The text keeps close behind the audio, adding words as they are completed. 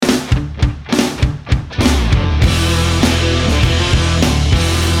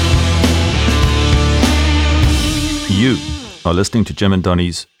are listening to Jim and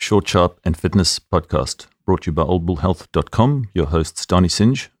Donny's Short, Sharp and Fitness podcast, brought to you by oldbullhealth.com. Your hosts, Donny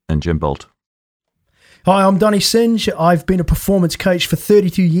Singe and Jim Bolt. Hi, I'm Donny Singe. I've been a performance coach for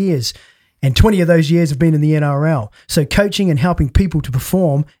 32 years, and 20 of those years have been in the NRL. So coaching and helping people to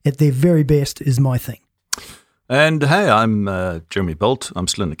perform at their very best is my thing. And hey, I'm Jeremy Bolt. I'm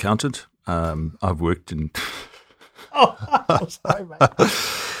still an accountant. I've worked in... Sorry, mate.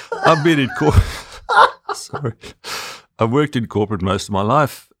 I've been in corporate... Sorry. I've worked in corporate most of my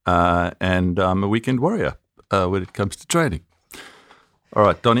life, and I'm a weekend warrior when it comes to training. All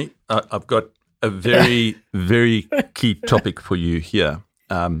right, Donny, I've got a very, very key topic for you here,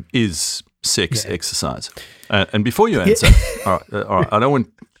 is sex exercise. And before you answer, all right, I don't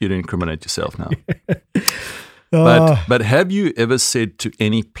want you to incriminate yourself now. But have you ever said to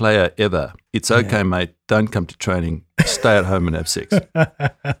any player ever, it's okay, mate, don't come to training, stay at home and have sex?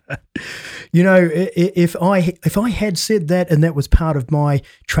 You know, if I had said that and that was part of my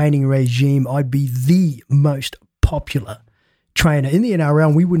training regime, I'd be the most popular trainer in the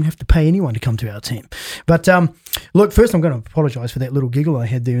NRL. We wouldn't have to pay anyone to come to our team. But look, first I'm going to apologise for that little giggle I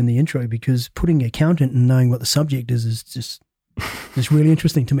had there in the intro, because putting accountant and knowing what the subject is just it's really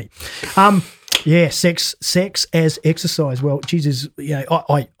interesting to me. Sex as exercise. Well, Jesus,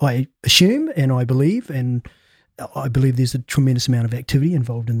 I assume and I believe there's a tremendous amount of activity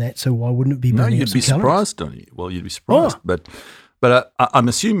involved in that. So why wouldn't it be? No, you'd be surprised, Donny. Well, you'd be surprised. But I'm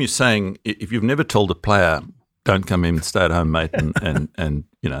assuming you're saying if you've never told a player, don't come in, stay at home, mate, and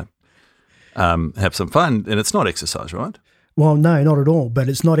have some fun, then it's not exercise, right? Well, no, not at all. But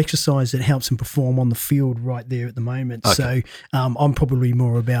it's not exercise that helps him perform on the field right there at the moment. Okay. So I'm probably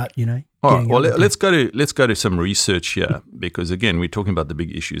more about, All right. Well, let's go to some research here, because again, we're talking about the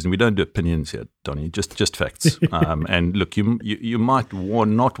big issues, and we don't do opinions here, Donny. Just facts. And look, you might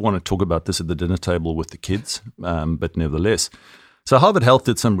not want to talk about this at the dinner table with the kids, but nevertheless. So Harvard Health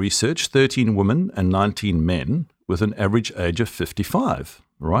did some research: 13 women and 19 men with an average age of 55.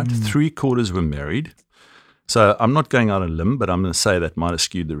 Right, 3/4 were married. So I'm not going out on a limb, but I'm going to say that might have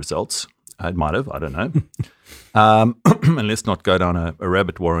skewed the results. It might have, I don't know. And let's not go down a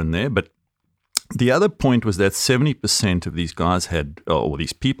rabbit warren there. But the other point was that 70% of these guys or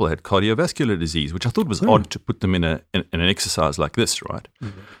these people had cardiovascular disease, which I thought was odd to put them in an exercise like this, right?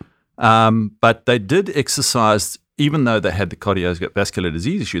 Mm-hmm. But they did exercise, even though they had the cardiovascular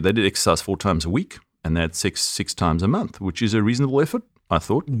disease issue, they did exercise 4 times a week, and they had six times a month, which is a reasonable effort, I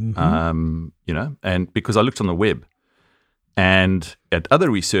thought. Mm-hmm. And because I looked on the web, and at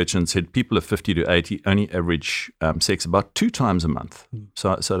other research and said people of 50 to 80 only average sex about 2 times a month.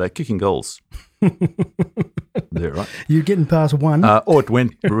 So they're kicking goals. There, right? You're getting past 1. Or it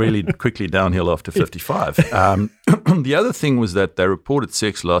went really quickly downhill after 55. The other thing was that they reported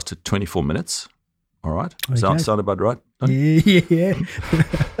sex lasted 24 minutes. All right. Okay. Sound about right? Yeah.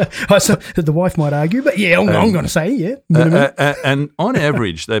 So the wife might argue, but I'm going to say, and on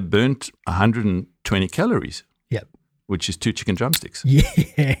average, they burnt 120 calories. Yep. Which is 2 chicken drumsticks.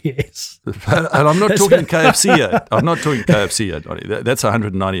 Yes. And I'm not talking KFC yet. I'm not talking KFC yet, Donny. That's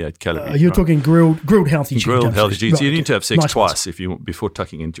 198 calories. You're talking grilled healthy chicken drumsticks. Grilled healthy chicken. So you need to have sex twice before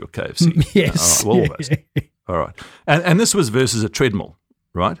tucking into your KFC. Yes. Almost. All right. And this was versus a treadmill,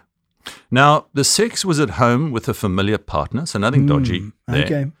 right? Now, the sex was at home with a familiar partner, so nothing dodgy there.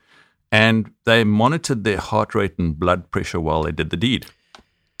 Okay. And they monitored their heart rate and blood pressure while they did the deed.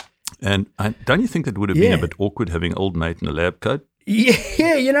 And don't you think that would have been a bit awkward having old mate in a lab coat? Yeah,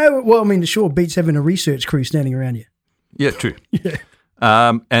 it sure beats having a research crew standing around you. Yeah, true. Yeah.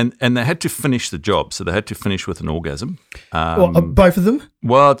 And they had to finish the job, so they had to finish with an orgasm. Both of them?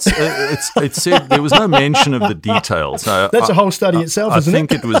 Well, it said there was no mention of the details. So that's a whole study itself, isn't it? I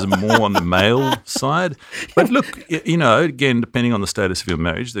think it was more on the male side. But look, again, depending on the status of your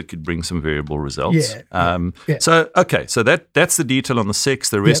marriage, that could bring some variable results. Yeah. So that's the detail on the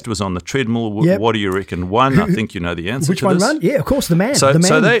sex. The rest was on the treadmill. What do you reckon? One, I think you know the answer Which to one this. run? Yeah, of course, the man.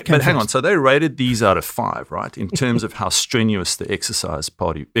 But hang on. So they rated these out of 5, right, in terms of how strenuous the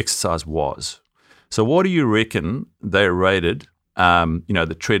exercise was. So what do you reckon they rated,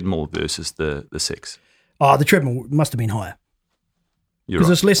 the treadmill versus the sex? The treadmill must have been higher. Because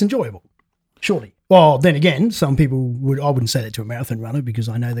it's less enjoyable, surely. Well, then again, some people I wouldn't say that to a marathon runner, because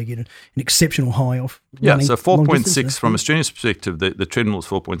I know they get an exceptional high off running. Yeah, so 4.6 from a strenuous perspective, the treadmill is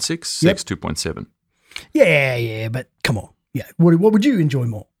 4.6, sex 2.7. Yeah, but come on. Yeah, what would you enjoy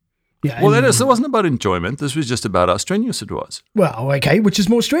more? Yeah, well, it wasn't about enjoyment. This was just about how strenuous it was. Well, okay, which is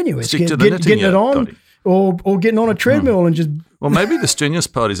more strenuous? Stick to the knitting, getting it on, or getting on a treadmill and just... Well, maybe the strenuous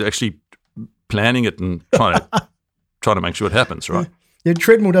part is actually planning it and trying to make sure it happens, right? The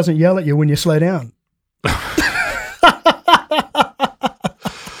treadmill doesn't yell at you when you slow down.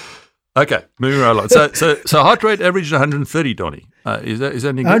 Okay, moving right along. So heart rate averaged 130, Donny. Is that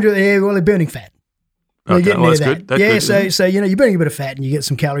any good? 100, yeah, well, they're burning fat. Okay, Getting well, near that's that. good. That's yeah, good, so you're burning a bit of fat and you get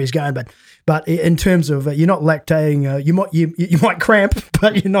some calories going, but in terms of you're not lactating, you might cramp,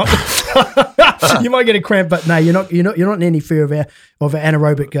 but you're not. You might get a cramp, but no, you're not in any fear of an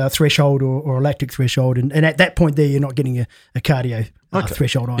anaerobic threshold or a lactic threshold, and at that point there, you're not getting a cardio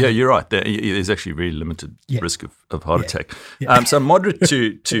threshold on. Yeah, you're right. There's actually very limited risk of heart attack. Yeah. So moderate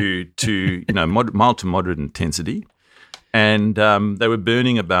to mild to moderate intensity. And they were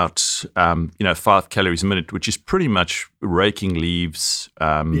burning about 5 calories a minute, which is pretty much raking leaves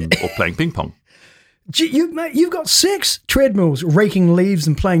or playing ping pong. Gee, you've got 6 treadmills, raking leaves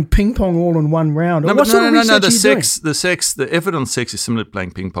and playing ping pong all in one round. No, what sort of research are you doing? The effort on sex is similar to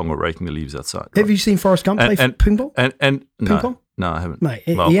playing ping pong or raking the leaves outside. Have you seen Forrest Gump play ping pong? Ping pong? No, I haven't. Mate,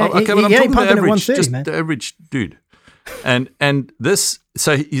 well, he okay, but I'm ain't talking pumping the at average, 130, just man. the average dude. And this,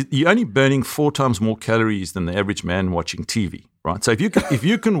 so you're only burning 4 times more calories than the average man watching TV, right? So if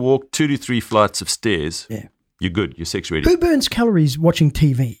you can walk 2 to 3 flights of stairs, you're good. You're sex ready. Who burns calories watching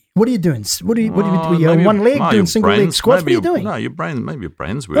TV? What are you doing? What do you maybe one leg doing single leg squats? What are you doing? No, maybe your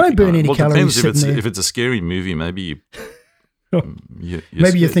brain's working. I don't burn any calories. Depends if it's a scary movie. Maybe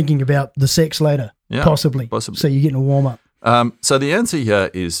maybe you're thinking about the sex later, possibly. So you're getting a warm up. So the answer here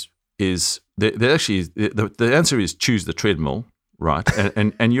is the answer is choose the treadmill, right?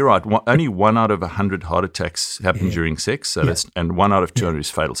 and you're right. Only 1 out of 100 heart attacks happen during sex. So and 1 out of 200 is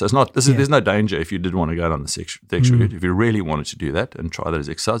fatal. So it's not. There's no danger if you did want to go down the sex route. If you really wanted to do that and try that as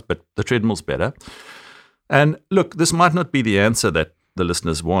exercise, but the treadmill's better. And look, this might not be the answer that the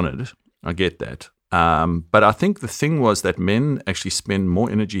listeners wanted. I get that. But I think the thing was that men actually spend more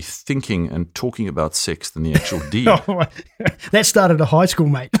energy thinking and talking about sex than the actual deed. That started at high school,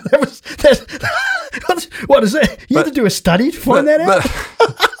 mate. What is that? You have to do a study to find that out?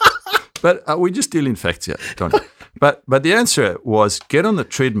 But we just deal in facts here, Donny. But the answer was get on the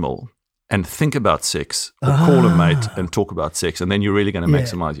treadmill and think about sex, or call a mate and talk about sex, and then you're really going to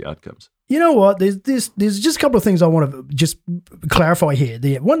maximize your outcomes. You know what? There's just a couple of things I want to just clarify here.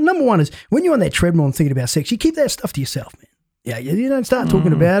 Number one is when you're on that treadmill and thinking about sex, you keep that stuff to yourself, man. Yeah, you don't start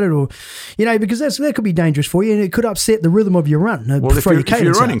talking about it, or because that could be dangerous for you, and it could upset the rhythm of your run. Well, if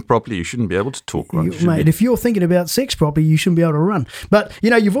you're running properly, you shouldn't be able to talk, right? Mate, if you're thinking about sex properly, you shouldn't be able to run. But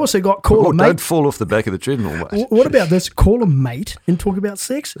you've also got call a mate. Don't fall off the back of the treadmill. What about this? Call a mate and talk about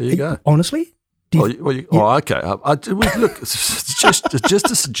sex. There you go. Honestly. Okay. Look, it's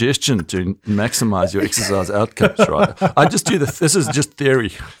just a suggestion to maximize your exercise outcomes, right? I just do this is just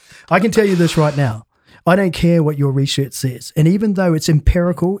theory. I can tell you this right now. I don't care what your research says. And even though it's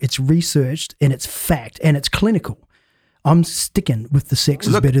empirical, it's researched, and it's fact, and it's clinical, I'm sticking with the sex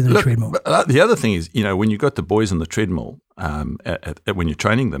is better than a treadmill. The other thing is, when you've got the boys on the treadmill, when you're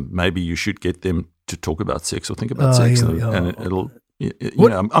training them, maybe you should get them to talk about sex or think about sex, and it'll...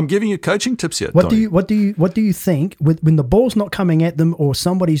 I'm giving you coaching tips here. What do you think when the ball's not coming at them or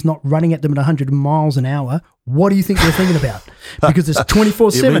somebody's not running at them at 100 miles an hour? What do you think they're thinking about? Because it's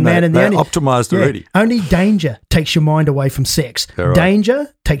 24/7, man, and they're optimized already. Only danger takes your mind away from sex. Right.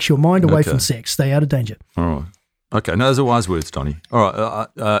 Danger takes your mind away from sex. Stay out of danger. All right. Okay. No, those are wise words, Donny. All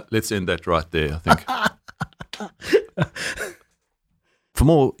right. Let's end that right there, I think. For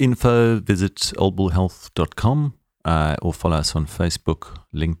more info, visit oldbullhealth.com. Or follow us on Facebook,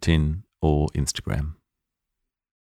 LinkedIn, or Instagram.